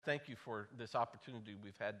Thank you for this opportunity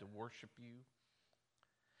we've had to worship you.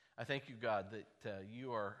 I thank you, God, that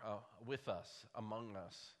you are with us, among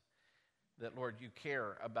us. That, Lord, you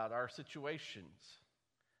care about our situations,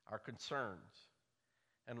 our concerns.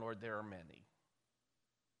 And, Lord, there are many.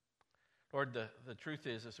 Lord, the truth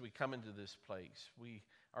is, as we come into this place, we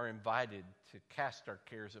are invited to cast our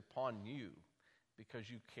cares upon you because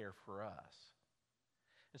you care for us.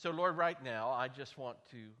 And so, Lord, right now, I just want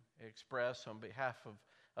to express on behalf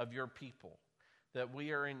of your people that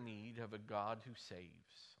we are in need of a God who saves.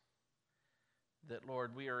 That,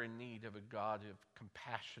 Lord, we are in need of a God of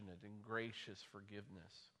compassionate and gracious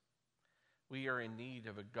forgiveness. We are in need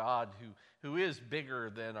of a God who is bigger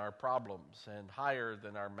than our problems and higher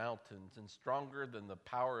than our mountains and stronger than the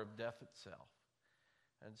power of death itself.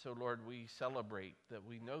 And so, Lord, we celebrate that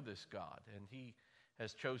we know this God, and he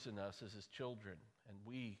has chosen us as his children, and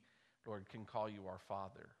we, Lord, can call you our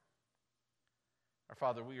Father. Our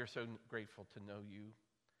Father, we are so grateful to know you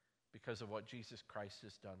because of what Jesus Christ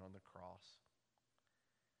has done on the cross.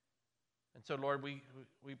 And so, Lord, we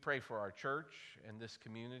pray for our church and this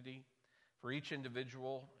community, for each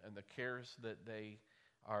individual and the cares that they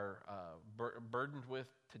are burdened with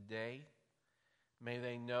today. May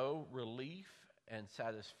they know relief and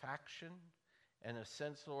satisfaction and a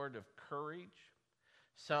sense, Lord, of courage.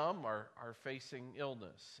 Some are facing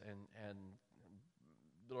illness and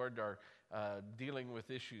Lord, are dealing with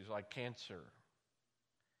issues like cancer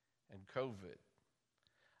and COVID.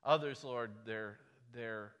 Others, Lord,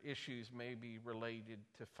 their issues may be related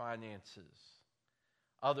to finances.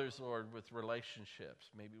 Others, Lord, with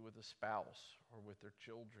relationships, maybe with a spouse or with their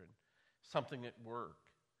children, something at work.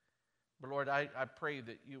 But Lord, I pray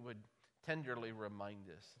that you would tenderly remind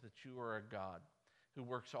us that you are a God who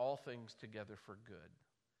works all things together for good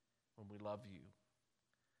when we love you.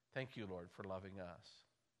 Thank you, Lord, for loving us.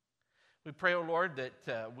 We pray, O Lord,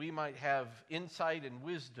 that we might have insight and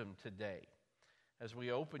wisdom today as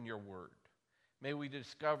we open your word. May we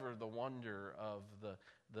discover the wonder of the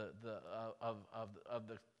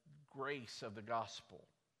grace of the gospel.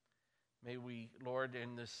 May we, Lord,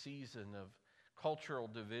 in this season of cultural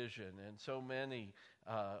division and so many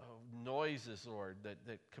noises, Lord,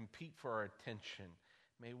 that compete for our attention,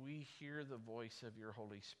 may we hear the voice of your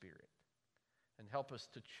Holy Spirit and help us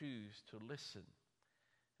to choose to listen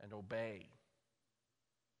and obey.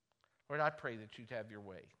 Lord, I pray that you'd have your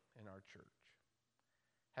way in our church.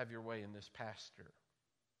 Have your way in this pastor.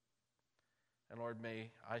 And Lord, may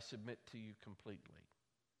I submit to you completely.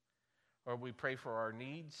 Lord, we pray for our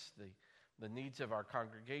needs, the needs of our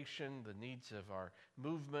congregation, the needs of our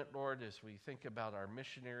movement, Lord, as we think about our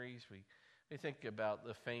missionaries. We think about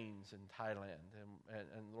the Fanes in Thailand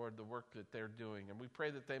and Lord, the work that they're doing. And we pray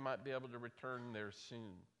that they might be able to return there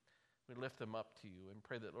soon. We lift them up to you and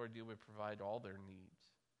pray that, Lord, you would provide all their needs.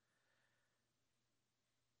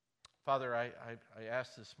 Father, I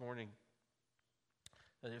ask this morning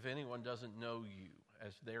that if anyone doesn't know you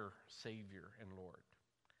as their Savior and Lord,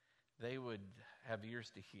 they would have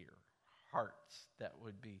ears to hear, hearts that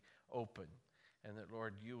would be open, and that,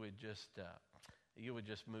 Lord, you would just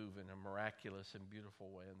move in a miraculous and beautiful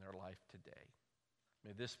way in their life today.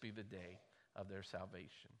 May this be the day of their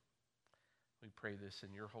salvation. We pray this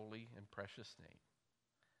in your holy and precious name.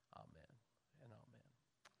 Amen and amen.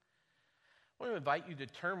 I want to invite you to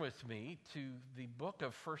turn with me to the book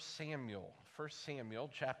of 1 Samuel. 1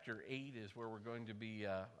 Samuel chapter 8 is where we're going to be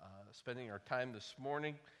spending our time this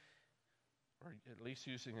morning, or at least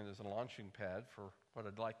using it as a launching pad for what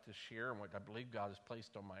I'd like to share and what I believe God has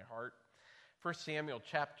placed on my heart. 1 Samuel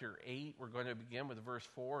chapter 8, we're going to begin with verse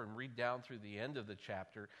 4 and read down through the end of the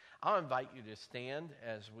chapter. I'll invite you to stand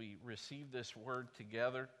as we receive this word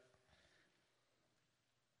together.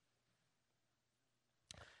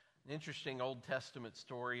 An interesting Old Testament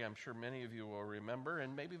story I'm sure many of you will remember,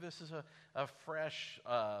 and maybe this is a fresh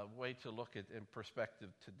way to look at in perspective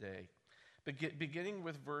today. Beginning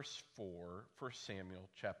with verse 4, 1 Samuel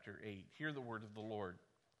chapter 8, hear the word of the Lord.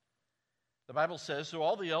 The Bible says, "So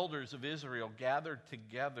all the elders of Israel gathered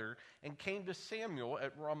together and came to Samuel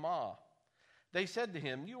at Ramah. They said to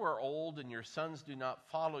him, 'You are old and your sons do not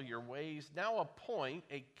follow your ways. Now appoint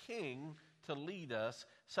a king to lead us,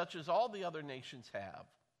 such as all the other nations have.'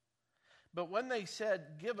 But when they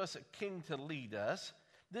said, 'Give us a king to lead us,'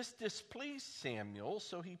 this displeased Samuel,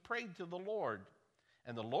 so he prayed to the Lord.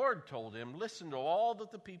 And the Lord told him, 'Listen to all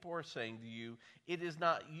that the people are saying to you. It is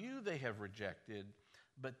not you they have rejected,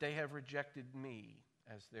 but they have rejected me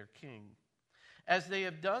as their king. as they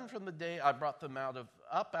have done from the day I brought them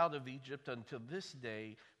up out of Egypt until this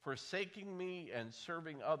day, forsaking me and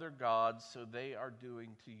serving other gods, so they are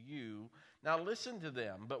doing to you. Now listen to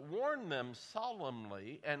them, but warn them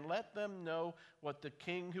solemnly, and let them know what the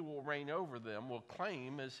king who will reign over them will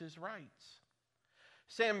claim as his rights."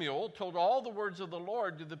 Samuel told all the words of the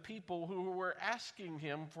Lord to the people who were asking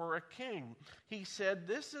him for a king. He said,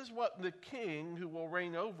 "This is what the king who will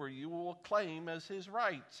reign over you will claim as his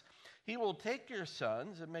rights. He will take your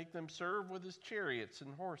sons and make them serve with his chariots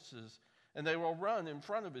and horses, and they will run in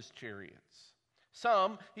front of his chariots.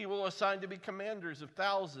 Some he will assign to be commanders of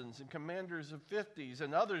thousands and commanders of 50s,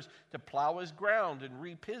 and others to plow his ground and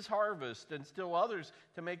reap his harvest, and still others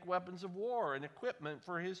to make weapons of war and equipment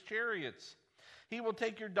for his chariots. He will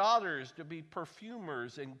take your daughters to be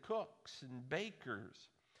perfumers and cooks and bakers.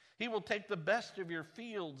 He will take the best of your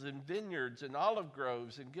fields and vineyards and olive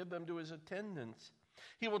groves and give them to his attendants.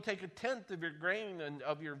 He will take a tenth of your grain and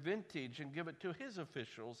of your vintage and give it to his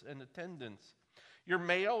officials and attendants. Your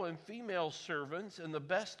male and female servants and the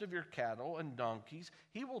best of your cattle and donkeys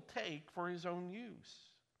he will take for his own use.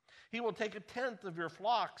 He will take a tenth of your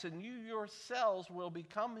flocks, and you yourselves will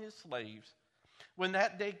become his slaves. When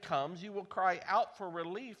that day comes, you will cry out for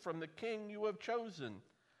relief from the king you have chosen,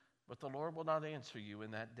 but the Lord will not answer you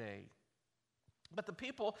in that day." But the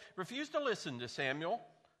people refused to listen to Samuel.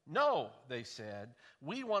 "No," they said,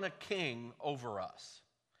 "we want a king over us.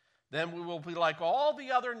 Then we will be like all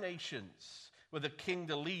the other nations, with a king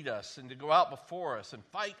to lead us and to go out before us and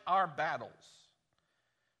fight our battles."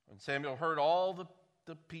 When Samuel heard all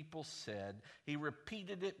the people said, he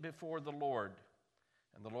repeated it before the Lord.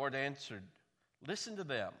 And the Lord answered, "Listen to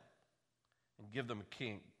them and give them a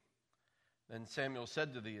king." Then Samuel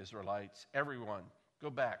said to the Israelites, "Everyone, go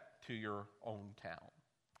back to your own town."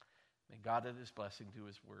 May God add his blessing to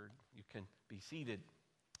his word. You can be seated.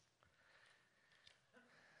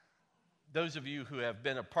 Those of you who have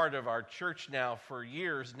been a part of our church now for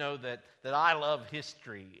years know that I love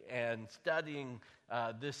history and studying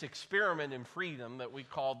this experiment in freedom that we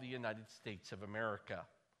call the United States of America.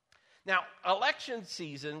 Now, election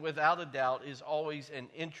season, without a doubt, is always an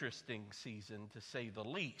interesting season, to say the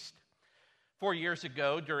least. 4 years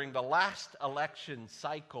ago, during the last election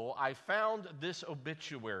cycle, I found this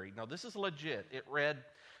obituary. Now, this is legit. It read,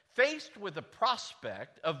 "Faced with the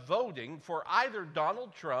prospect of voting for either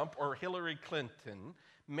Donald Trump or Hillary Clinton,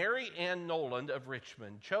 Mary Ann Noland of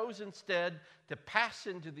Richmond chose instead to pass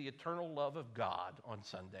into the eternal love of God on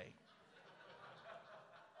Sunday."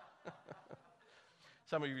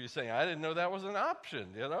 Some of you are saying, "I didn't know that was an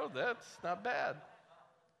option." You know, that's not bad.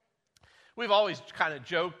 We've always kind of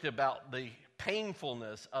joked about the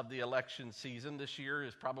painfulness of the election season. This year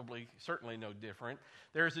is certainly no different.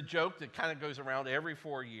 There's a joke that kind of goes around every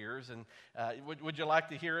 4 years, and would you like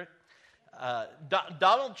to hear it?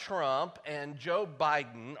 Donald Trump and Joe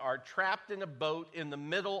Biden are trapped in a boat in the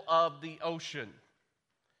middle of the ocean.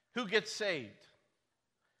 Who gets saved?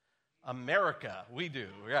 America. We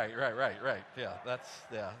do. Right.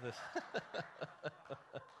 Yeah, this.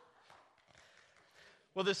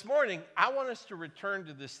 Well, this morning, I want us to return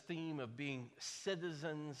to this theme of being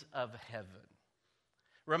citizens of heaven,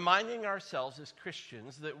 reminding ourselves as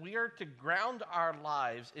Christians that we are to ground our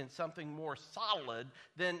lives in something more solid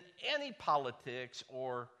than any politics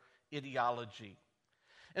or ideology.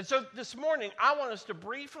 And so this morning, I want us to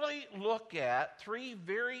briefly look at 3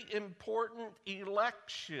 very important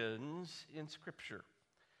elections in Scripture.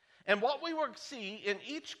 And what we will see in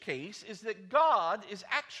each case is that God is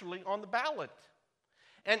actually on the ballot.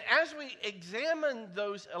 And as we examine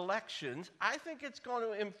those elections, I think it's going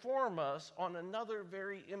to inform us on another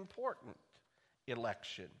very important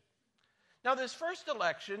election. Now, this first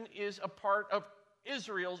election is a part of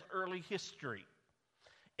Israel's early history.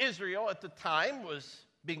 Israel at the time was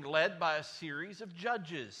being led by a series of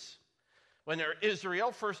judges. When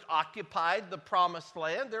Israel first occupied the Promised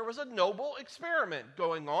Land, there was a noble experiment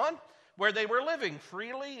going on where they were living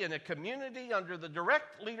freely in a community under the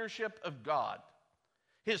direct leadership of God.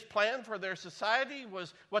 His plan for their society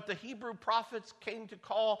was what the Hebrew prophets came to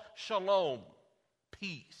call shalom,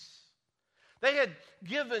 peace. They had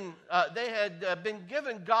been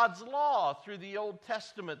given God's law through the Old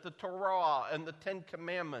Testament, the Torah, and the 10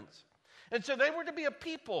 Commandments. And so they were to be a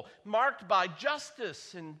people marked by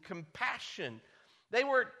justice and compassion. They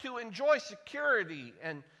were to enjoy security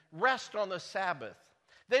and rest on the Sabbath.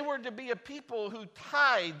 They were to be a people who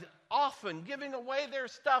tithed often, giving away their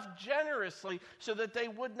stuff generously so that they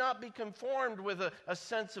would not be conformed with a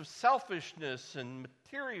sense of selfishness and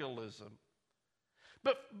materialism.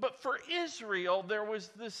 But for Israel, there was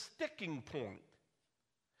this sticking point.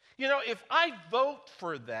 If I vote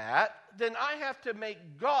for that, then I have to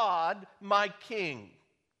make God my king.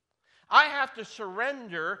 I have to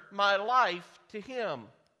surrender my life to him.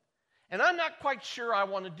 And I'm not quite sure I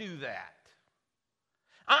want to do that.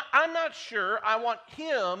 I'm not sure I want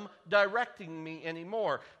him directing me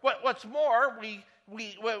anymore. What's more,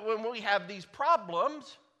 when we have these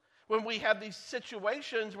problems, when we have these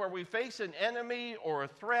situations where we face an enemy or a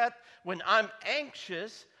threat, when I'm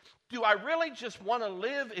anxious, do I really just want to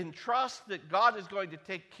live in trust that God is going to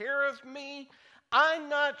take care of me? I'm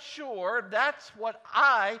not sure that's what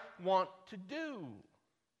I want to do.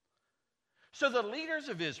 So the leaders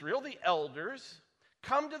of Israel, the elders,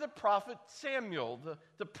 come to the prophet Samuel,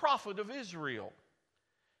 the prophet of Israel.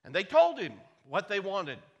 And they told him what they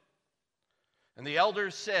wanted. And the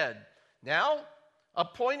elders said, now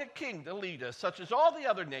appoint a king to lead us, such as all the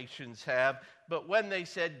other nations have. But when they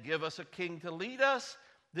said, give us a king to lead us,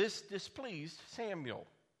 this displeased Samuel.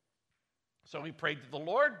 So he prayed to the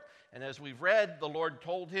Lord, and as we've read, the Lord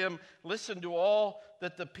told him, listen to all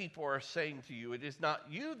that the people are saying to you. It is not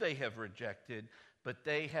you they have rejected, but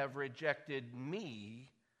they have rejected me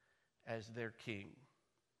as their king.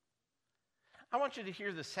 I want you to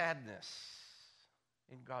hear the sadness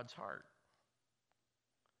in God's heart.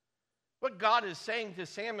 What God is saying to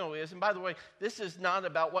Samuel is, and by the way, this is not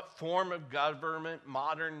about what form of government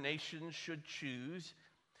modern nations should choose.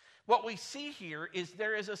 What we see here is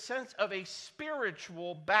there is a sense of a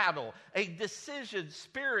spiritual battle, a decision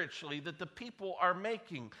spiritually that the people are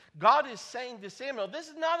making. God is saying to Samuel, this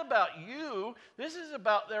is not about you. This is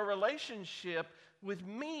about their relationship with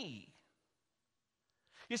me.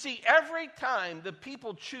 You see, every time the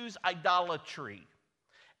people choose idolatry,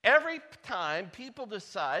 every time people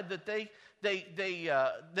decide that they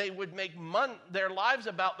would make their lives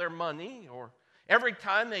about their money, or every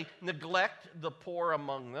time they neglect the poor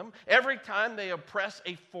among them, every time they oppress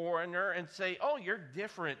a foreigner and say, oh, you're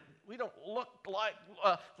different, we don't look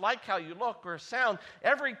like how you look or sound,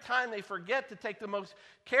 every time they forget to take the most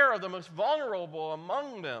care of the most vulnerable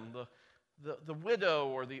among them, the widow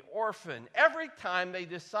or the orphan, every time they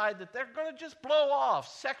decide that they're going to just blow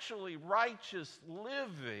off sexually righteous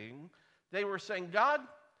living, they were saying, God,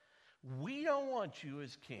 we don't want you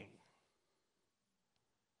as king.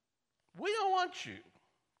 We don't want you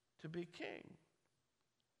to be king.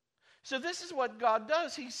 So this is what God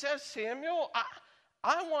does. He says, Samuel,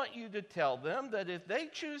 I want you to tell them that if they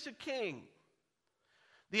choose a king,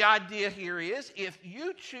 the idea here is if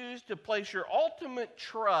you choose to place your ultimate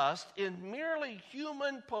trust in merely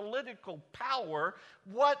human political power,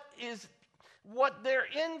 what they're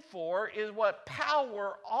in for is what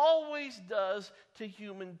power always does to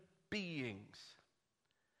human beings.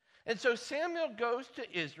 And so Samuel goes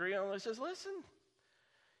to Israel and says, listen,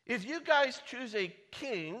 if you guys choose a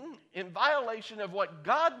king in violation of what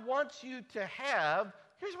God wants you to have,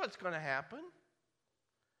 here's what's going to happen.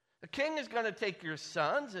 The king is going to take your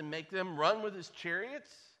sons and make them run with his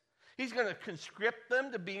chariots. He's going to conscript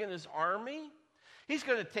them to be in his army. He's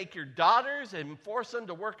going to take your daughters and force them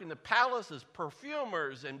to work in the palace as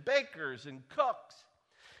perfumers and bakers and cooks.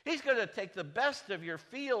 He's going to take the best of your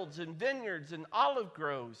fields and vineyards and olive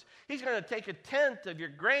groves. He's going to take a tenth of your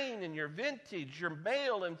grain and your vintage, your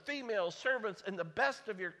male and female servants, and the best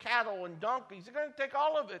of your cattle and donkeys. He's going to take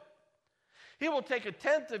all of it. He will take a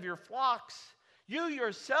tenth of your flocks. You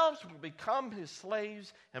yourselves will become his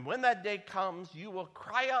slaves, and when that day comes, you will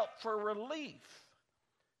cry out for relief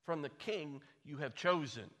from the king you have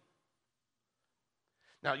chosen.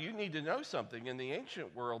 Now, you need to know something. In the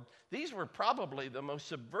ancient world, these were probably the most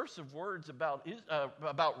subversive words about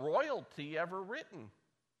royalty ever written.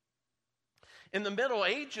 In the Middle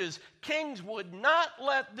Ages, kings would not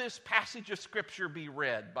let this passage of Scripture be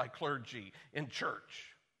read by clergy in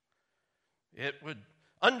church. It would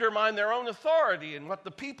undermine their own authority and what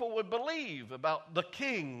the people would believe about the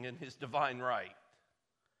king and his divine right.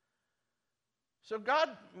 So God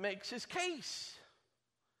makes his case.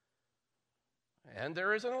 And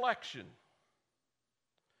there is an election.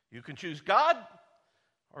 You can choose God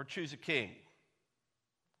or choose a king.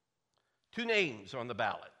 Two names on the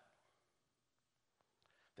ballot.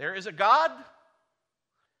 There is a God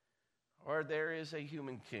or there is a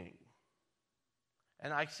human king.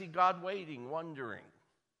 And I see God waiting, wondering,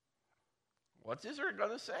 what's Israel going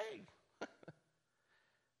to say?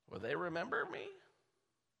 Will they remember me?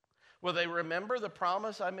 Will they remember the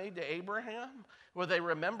promise I made to Abraham? Will they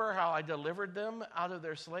remember how I delivered them out of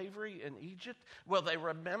their slavery in Egypt? Will they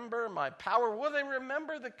remember my power? Will they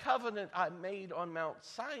remember the covenant I made on Mount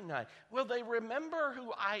Sinai? Will they remember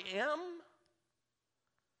who I am?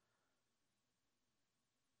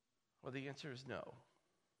 Well, the answer is no.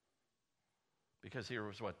 because here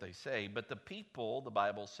was what they say. But the people, the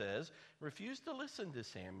Bible says, refused to listen to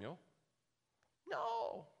Samuel.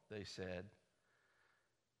 No, they said,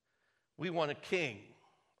 we want a king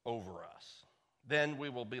over us. Then we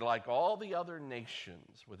will be like all the other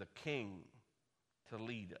nations with a king to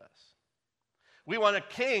lead us. We want a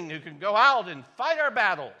king who can go out and fight our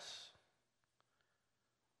battles.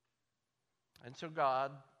 And so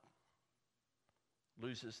God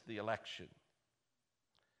loses the election.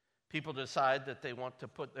 People decide that they want to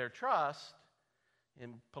put their trust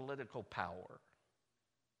in political power.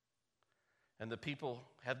 And the people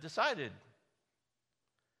have decided.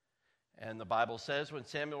 And the Bible says when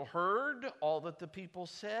Samuel heard all that the people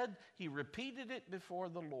said, he repeated it before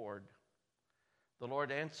the Lord. The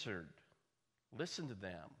Lord answered, listen to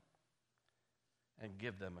them and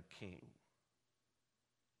give them a king.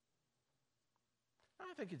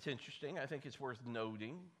 I think it's interesting. I think it's worth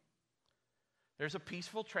noting. There's a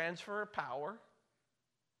peaceful transfer of power.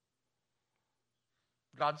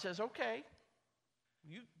 God says, okay,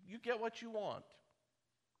 you get what you want.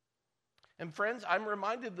 And friends, I'm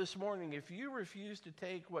reminded this morning, if you refuse to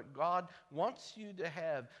take what God wants you to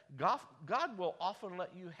have, God will often let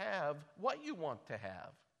you have what you want to have.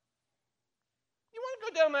 You want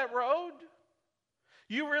to go down that road?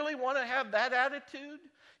 You really want to have that attitude?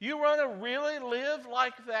 You want to really live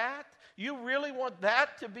like that? You really want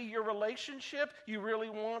that to be your relationship? You really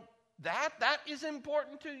want that? That is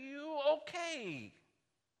important to you? Okay.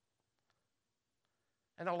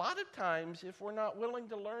 And a lot of times, if we're not willing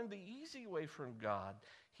to learn the easy way from God,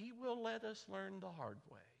 He will let us learn the hard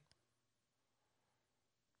way.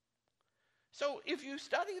 So if you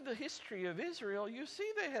study the history of Israel, you see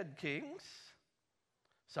they had kings.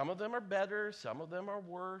 Some of them are better, some of them are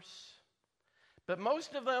worse. But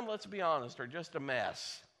most of them, let's be honest, are just a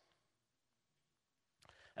mess.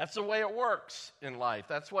 That's the way it works in life.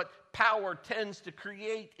 That's what power tends to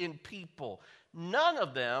create in people. None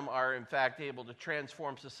of them are, in fact, able to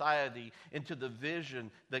transform society into the vision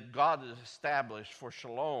that God has established for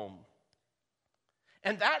shalom.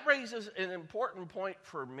 And that raises an important point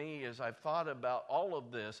for me as I've thought about all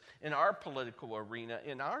of this in our political arena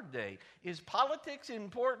in our day. Is politics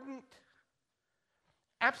important?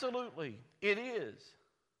 Absolutely, it is.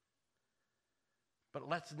 But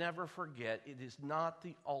let's never forget, it is not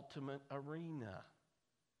the ultimate arena.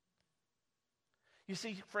 You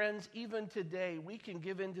see, friends, even today, we can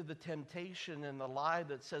give in to the temptation and the lie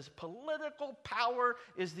that says political power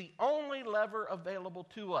is the only lever available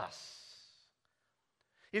to us.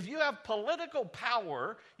 If you have political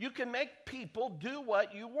power, you can make people do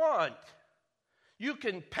what you want. You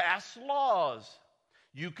can pass laws.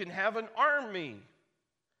 You can have an army.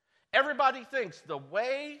 Everybody thinks the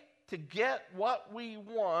way to get what we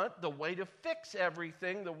want, the way to fix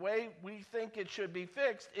everything, the way we think it should be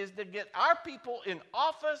fixed, is to get our people in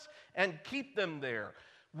office and keep them there.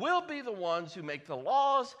 We'll be the ones who make the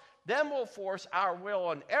laws, then we'll force our will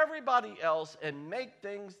on everybody else and make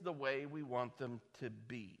things the way we want them to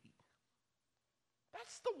be.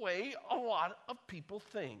 That's the way a lot of people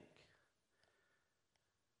think.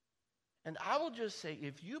 And I will just say,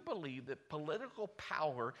 if you believe that political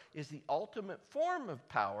power is the ultimate form of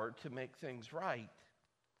power to make things right,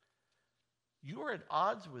 you are at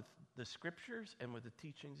odds with the Scriptures and with the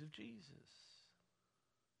teachings of Jesus.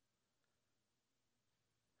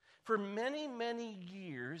 For many, many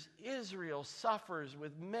years, Israel suffers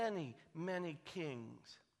with many, many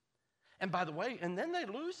kings. And by the way, and then they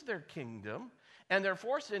lose their kingdom, and they're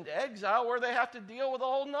forced into exile where they have to deal with a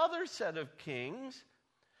whole other set of kings,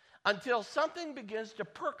 until something begins to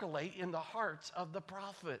percolate in the hearts of the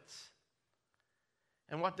prophets.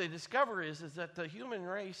 And what they discover is that the human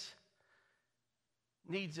race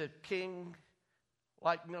needs a king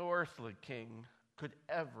like no earthly king could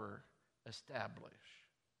ever establish.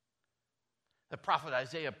 The prophet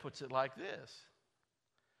Isaiah puts it like this.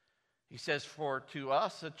 He says, "For to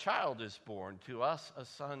us a child is born, to us a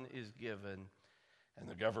son is given, and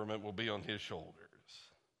the government will be on his shoulders.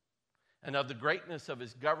 And of the greatness of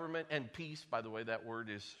his government and peace," by the way, that word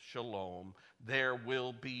is shalom, "there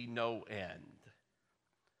will be no end."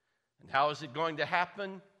 And how is it going to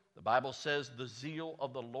happen? The Bible says the zeal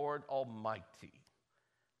of the Lord Almighty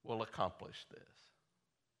will accomplish this.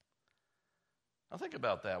 Now think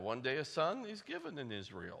about that. One day a son is given in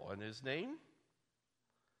Israel, and his name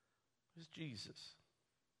is Jesus.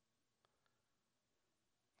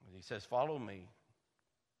 And he says, "Follow me."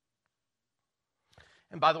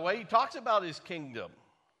 And by the way, he talks about his kingdom.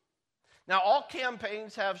 Now, all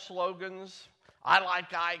campaigns have slogans. I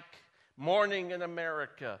like Ike, Morning in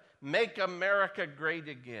America, Make America Great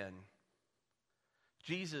Again.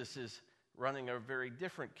 Jesus is running a very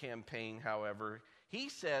different campaign, however. He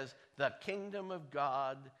says, the kingdom of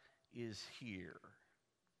God is here.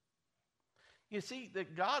 You see,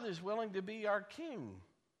 that God is willing to be our king.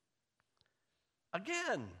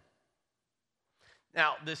 Again.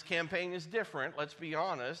 Now, this campaign is different, let's be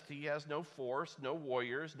honest. He has no force, no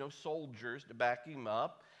warriors, no soldiers to back him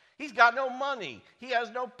up. He's got no money. He has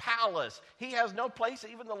no palace. He has no place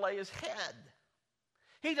even to lay his head.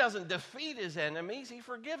 He doesn't defeat his enemies. He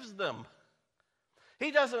forgives them.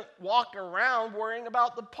 He doesn't walk around worrying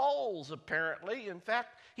about the polls, apparently. In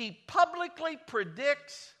fact, he publicly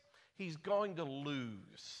predicts he's going to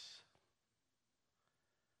lose.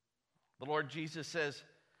 The Lord Jesus says,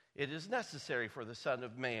 it is necessary for the Son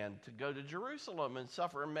of Man to go to Jerusalem and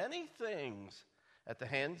suffer many things at the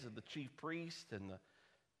hands of the chief priests and the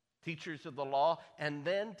teachers of the law, and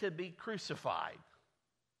then to be crucified.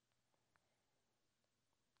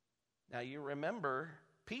 Now you remember,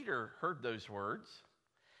 Peter heard those words,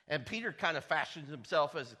 and Peter kind of fashions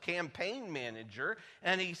himself as a campaign manager,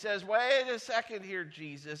 and he says, wait a second here,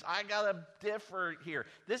 Jesus, I got to differ here.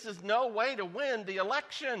 This is no way to win the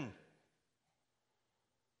election.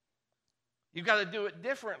 You've got to do it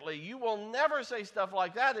differently. You will never say stuff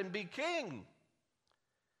like that and be king.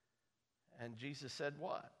 And Jesus said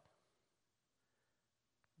what?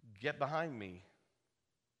 Get behind me,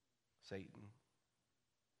 Satan.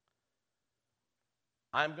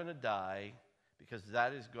 I'm going to die because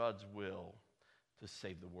that is God's will to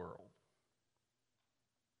save the world.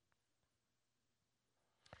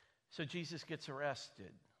 So Jesus gets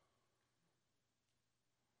arrested.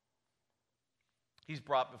 He's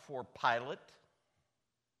brought before Pilate,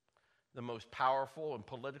 the most powerful and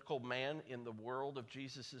political man in the world of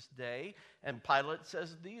Jesus' day. And Pilate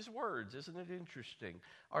says these words. Isn't it interesting?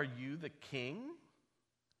 Are you the king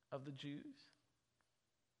of the Jews?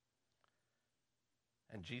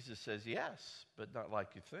 And Jesus says, yes, but not like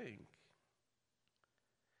you think.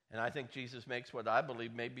 And I think Jesus makes what I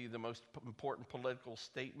believe may be the most important political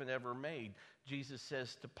statement ever made. Jesus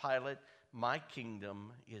says to Pilate, my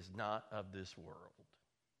kingdom is not of this world.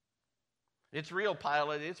 It's real,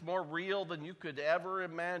 Pilate. It's more real than you could ever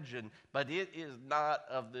imagine, but it is not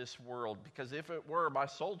of this world, because if it were, my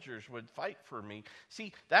soldiers would fight for me.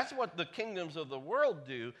 See, that's what the kingdoms of the world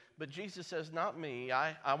do, but Jesus says, not me.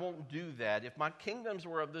 I won't do that. If my kingdoms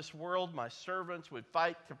were of this world, my servants would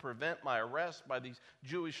fight to prevent my arrest by these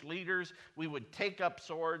Jewish leaders. We would take up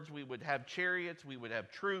swords. We would have chariots. We would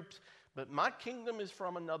have troops. But my kingdom is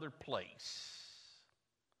from another place.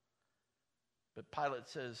 But Pilate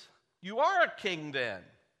says, you are a king then.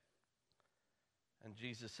 And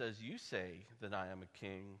Jesus says, you say that I am a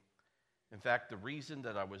king. In fact, the reason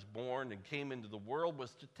that I was born and came into the world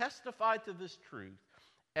was to testify to this truth.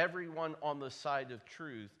 Everyone on the side of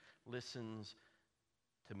truth listens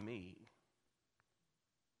to me.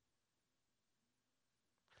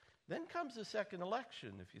 Then comes the second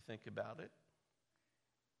election, if you think about it.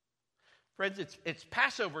 Friends, it's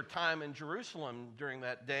Passover time in Jerusalem during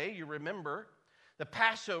that day. You remember, the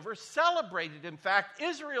Passover celebrated, in fact,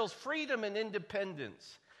 Israel's freedom and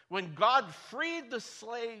independence. When God freed the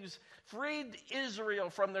slaves, freed Israel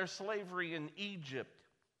from their slavery in Egypt.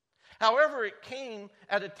 However, it came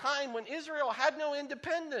at a time when Israel had no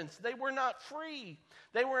independence. They were not free.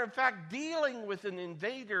 They were, in fact, dealing with an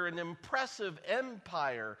invader, an impressive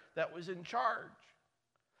empire that was in charge.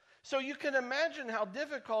 So you can imagine how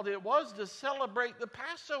difficult it was to celebrate the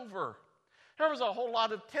Passover. There was a whole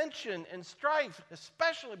lot of tension and strife,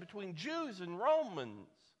 especially between Jews and Romans.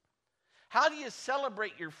 How do you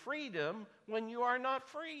celebrate your freedom when you are not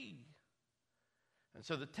free? And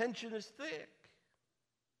so the tension is thick.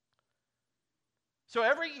 So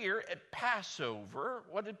every year at Passover,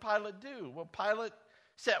 what did Pilate do? Well, Pilate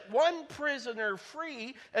set one prisoner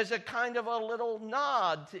free as a kind of a little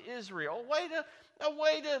nod to Israel, a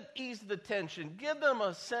way to ease the tension, give them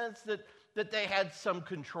a sense that they had some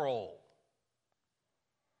control.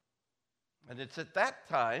 And it's at that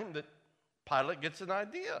time that Pilate gets an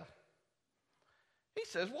idea. He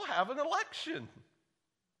says, we'll have an election.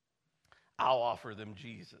 I'll offer them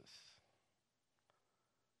Jesus.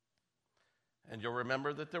 And you'll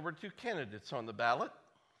remember that there were two candidates on the ballot.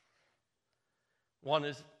 One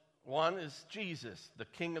is Jesus, the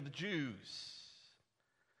King of the Jews.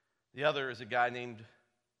 The other is a guy named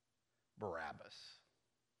Barabbas.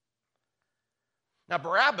 Now,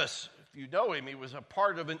 Barabbas, if you know him, he was a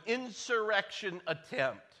part of an insurrection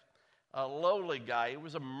attempt. A lowly guy. He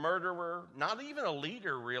was a murderer, not even a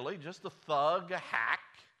leader, really, just a thug, a hack.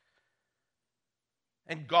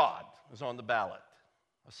 And God was on the ballot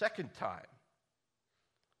a second time.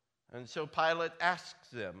 And so Pilate asks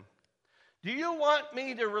them, Do you want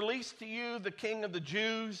me to release to you the King of the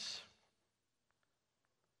Jews?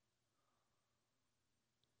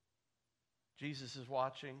 Jesus is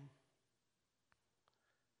watching.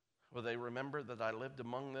 Will they remember that I lived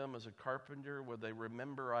among them as a carpenter? Will they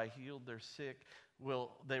remember I healed their sick?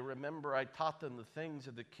 Will they remember I taught them the things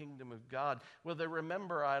of the kingdom of God? Will they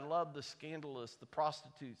remember I loved the scandalous, the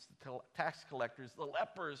prostitutes, the tax collectors, the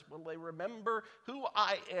lepers? Will they remember who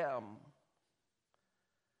I am?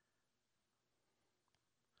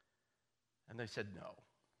 And they said, no.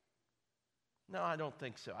 No, I don't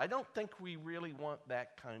think so. I don't think we really want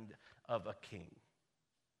that kind of a king.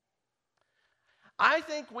 I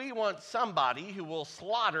think we want somebody who will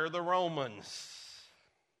slaughter the Romans.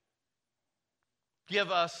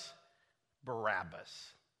 Give us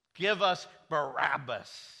Barabbas. Give us Barabbas.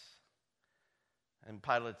 And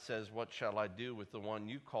Pilate says, what shall I do with the one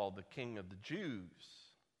you call the King of the Jews?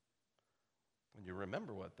 And you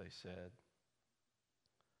remember what they said.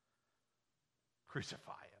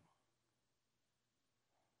 Crucify him.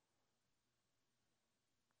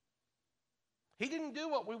 He didn't do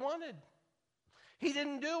what we wanted. He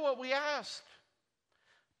didn't do what we asked.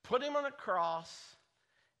 Put him on a cross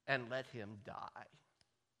and let him die.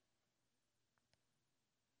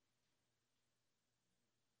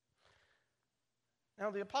 Now,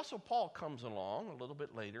 the Apostle Paul comes along a little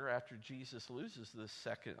bit later after Jesus loses this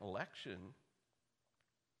second election,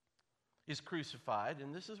 is crucified,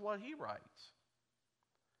 and this is what he writes.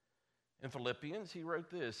 In Philippians, he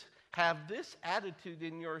wrote this, have this attitude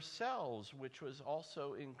in yourselves, which was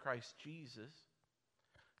also in Christ Jesus,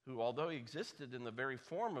 who, although he existed in the very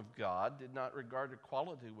form of God, did not regard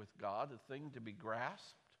equality with God a thing to be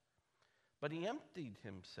grasped, but he emptied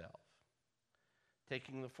himself,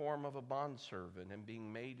 taking the form of a bondservant and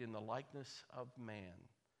being made in the likeness of man.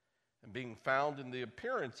 And being found in the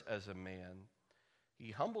appearance as a man,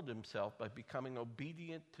 he humbled himself by becoming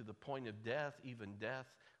obedient to the point of death, even death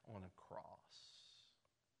on a cross.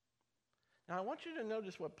 Now, I want you to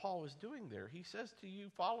notice what Paul is doing there. He says to you,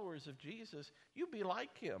 followers of Jesus, you be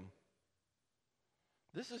like him.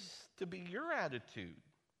 This is to be your attitude.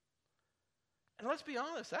 And let's be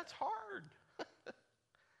honest, that's hard.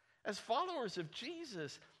 As followers of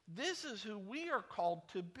Jesus, this is who we are called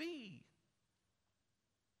to be.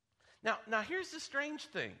 Now here's the strange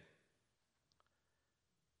thing.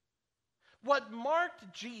 What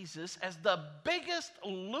marked Jesus as the biggest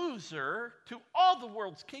loser to all the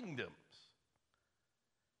world's kingdoms,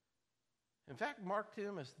 in fact, marked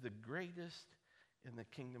him as the greatest in the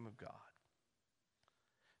kingdom of God.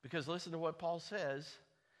 Because listen to what Paul says,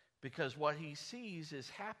 because what he sees is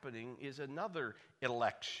happening is another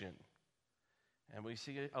election. And we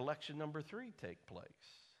see election number 3 take place.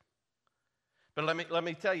 But let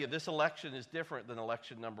me tell you, this election is different than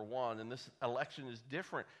election number 1, and this election is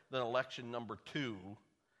different than election number 2.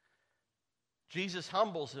 Jesus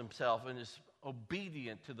humbles himself and is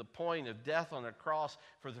obedient to the point of death on a cross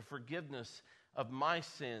for the forgiveness of my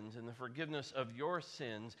sins and the forgiveness of your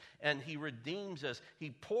sins, and he redeems us.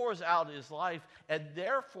 He pours out his life, and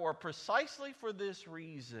therefore, precisely for this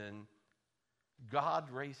reason, God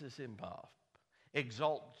raises him up,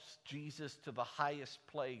 exalts Jesus to the highest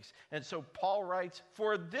place. And so Paul writes,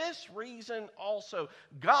 for this reason also,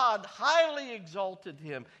 God highly exalted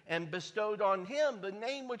him and bestowed on him the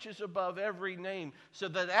name which is above every name, so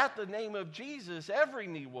that at the name of Jesus every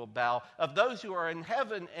knee will bow, of those who are in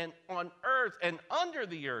heaven and on earth and under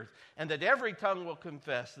the earth, and that every tongue will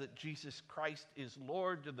confess that Jesus Christ is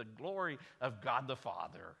Lord, to the glory of God the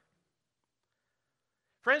Father.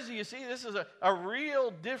 Friends, do you see, this is a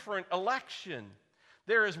real different election.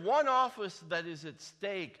 There is one office that is at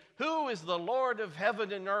stake. Who is the Lord of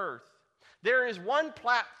heaven and earth? There is one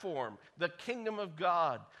platform, the kingdom of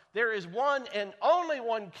God. There is one and only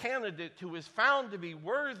one candidate who is found to be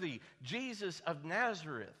worthy, Jesus of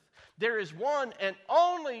Nazareth. There is one and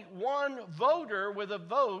only one voter with a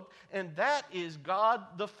vote, and that is God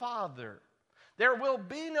the Father. There will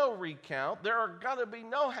be no recount. There are going to be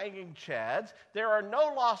no hanging chads. There are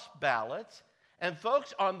no lost ballots. And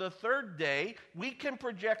folks, on the third day, we can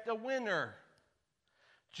project a winner.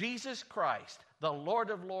 Jesus Christ, the Lord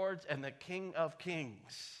of lords and the King of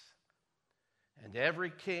kings. And every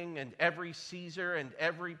king and every Caesar and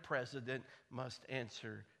every president must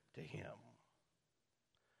answer to him.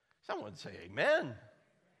 Someone say amen.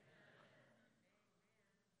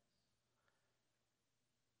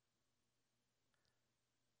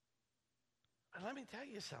 And let me tell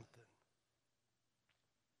you something.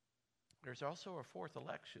 There's also a fourth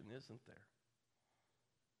election, isn't there?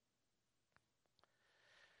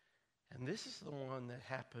 And this is the one that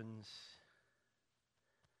happens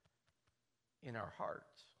in our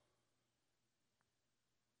hearts.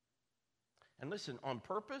 And listen, on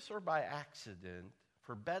purpose or by accident,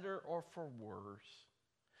 for better or for worse,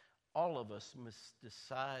 all of us must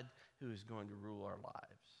decide who is going to rule our lives.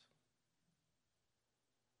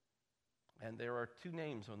 And there are two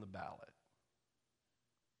names on the ballot: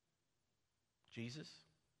 Jesus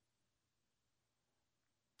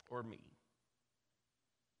or me.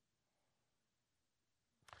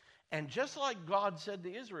 And just like God said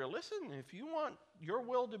to Israel, listen, if you want your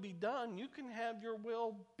will to be done, you can have your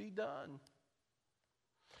will be done.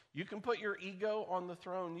 You can put your ego on the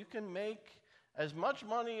throne. You can make as much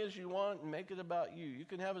money as you want and make it about you. You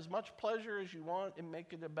can have as much pleasure as you want and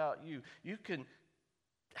make it about you. You can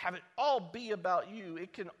have it all be about you.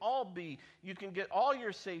 It can all be, you can get all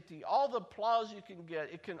your safety, all the applause you can get.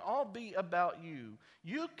 It can all be about you.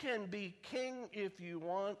 You can be king if you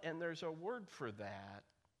want, and there's a word for that.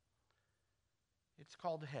 It's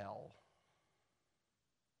called hell.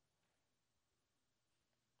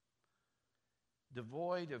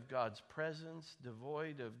 Devoid of God's presence,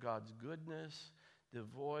 devoid of God's goodness,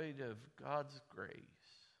 devoid of God's grace.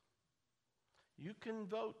 You can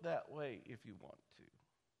vote that way if you want to.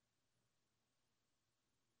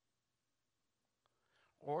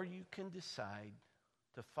 Or you can decide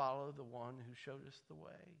to follow the one who showed us the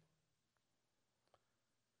way,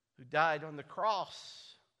 who died on the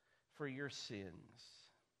cross for your sins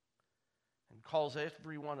and calls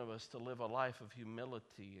every one of us to live a life of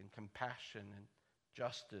humility and compassion and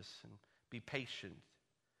justice and be patient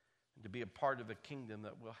and to be a part of a kingdom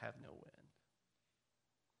that will have no end.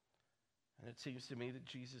 And it seems to me that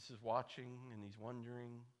Jesus is watching and he's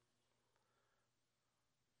wondering,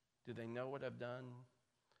 do they know what I've done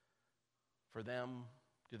for them?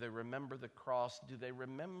 Do they remember the cross? Do they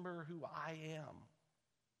remember who I am?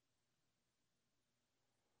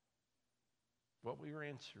 What will your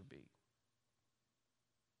answer be?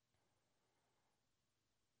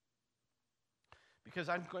 Because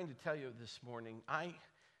I'm going to tell you this morning,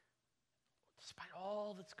 despite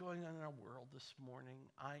all that's going on in our world this morning,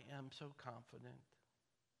 I am so confident.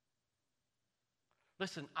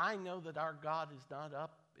 Listen, I know that our God is not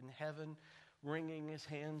up in heaven wringing his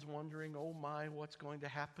hands, wondering, oh my, what's going to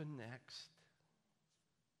happen next?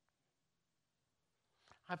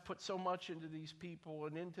 I put so much into these people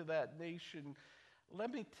and into that nation.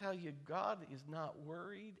 Let me tell you, God is not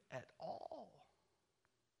worried at all.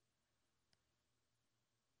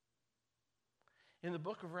 In the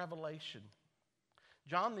book of Revelation,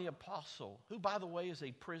 John the Apostle, who, by the way, is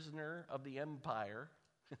a prisoner of the empire,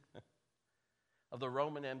 of the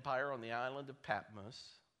Roman Empire on the island of Patmos,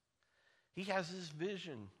 he has this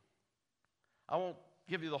vision. I won't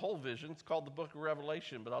give you the whole vision. It's called the book of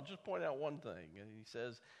Revelation, but I'll just point out one thing. And he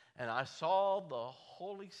says, and I saw the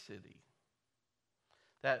holy city.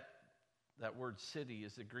 That word city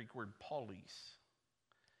is the Greek word polis,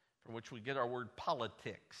 from which we get our word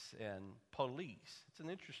politics and police. It's an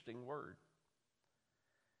interesting word.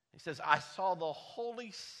 He says, I saw the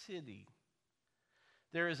holy city.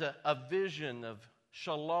 There is a vision of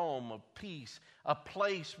shalom, of peace, a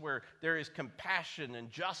place where there is compassion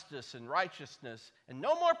and justice and righteousness and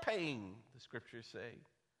no more pain, the scriptures say.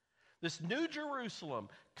 This new Jerusalem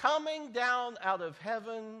coming down out of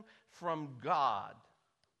heaven from God.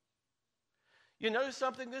 You notice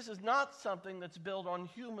something? This is not something that's built on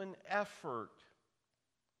human effort.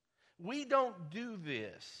 We don't do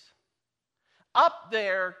this. Up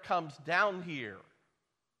there comes down here.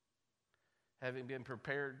 Having been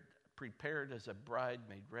prepared as a bride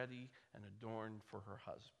made ready and adorned for her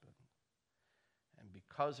husband. And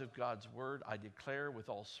because of God's word, I declare with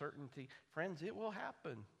all certainty, friends, it will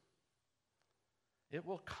happen. It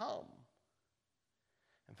will come.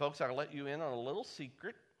 And folks, I'll let you in on a little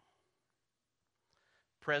secret.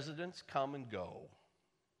 Presidents come and go.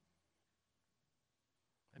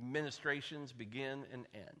 Administrations begin and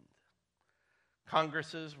end.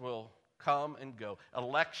 Congresses will come and go.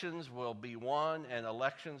 Elections will be won and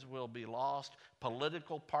elections will be lost.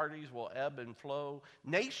 Political parties will ebb and flow.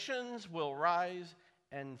 Nations will rise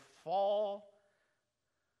and fall.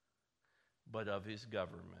 But of his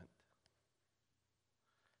government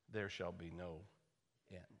there shall be no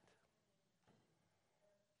end.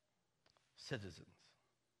 Citizens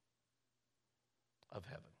of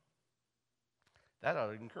heaven. That ought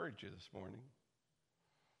to encourage you this morning.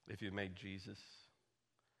 If you made Jesus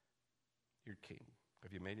your king.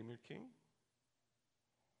 Have you made him your king?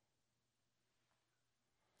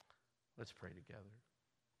 Let's pray together.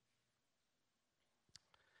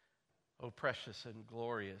 Oh, precious and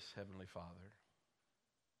glorious Heavenly Father,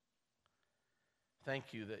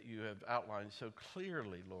 thank you that you have outlined so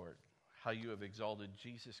clearly, Lord, how you have exalted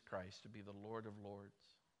Jesus Christ to be the Lord of Lords.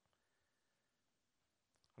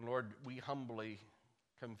 And Lord, we humbly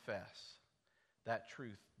confess that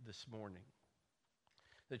truth this morning,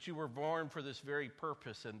 that you were born for this very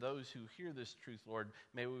purpose, and those who hear this truth, Lord,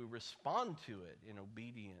 may we respond to it in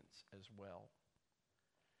obedience as well.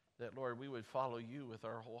 That, Lord, we would follow you with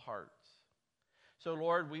our whole hearts. So,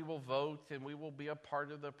 Lord, we will vote and we will be a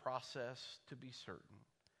part of the process to be certain.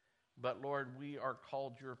 But, Lord, we are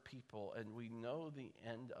called your people and we know the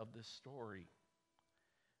end of the story.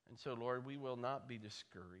 And so, Lord, we will not be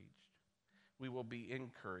discouraged. We will be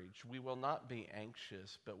encouraged. We will not be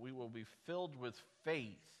anxious, but we will be filled with faith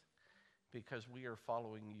because we are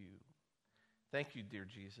following you. Thank you, dear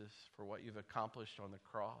Jesus, for what you've accomplished on the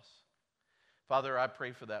cross. Father, I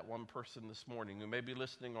pray for that one person this morning who may be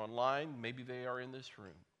listening online. Maybe they are in this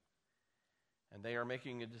room. And they are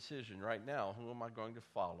making a decision right now. Who am I going to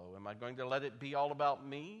follow? Am I going to let it be all about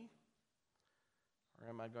me? Or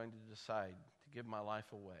am I going to decide to give my life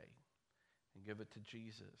away and give it to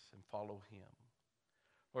Jesus and follow him?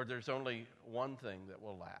 Lord, there's only one thing that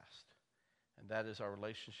will last, and that is our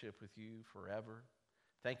relationship with you forever.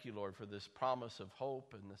 Thank you, Lord, for this promise of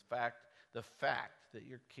hope and the fact that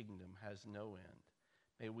your kingdom has no end.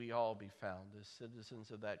 May we all be found as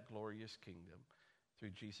citizens of that glorious kingdom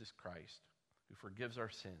through Jesus Christ, who forgives our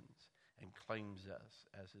sins and claims us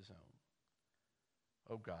as his own.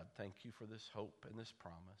 Oh God, thank you for this hope and this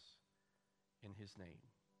promise. In his name,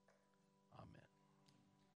 amen.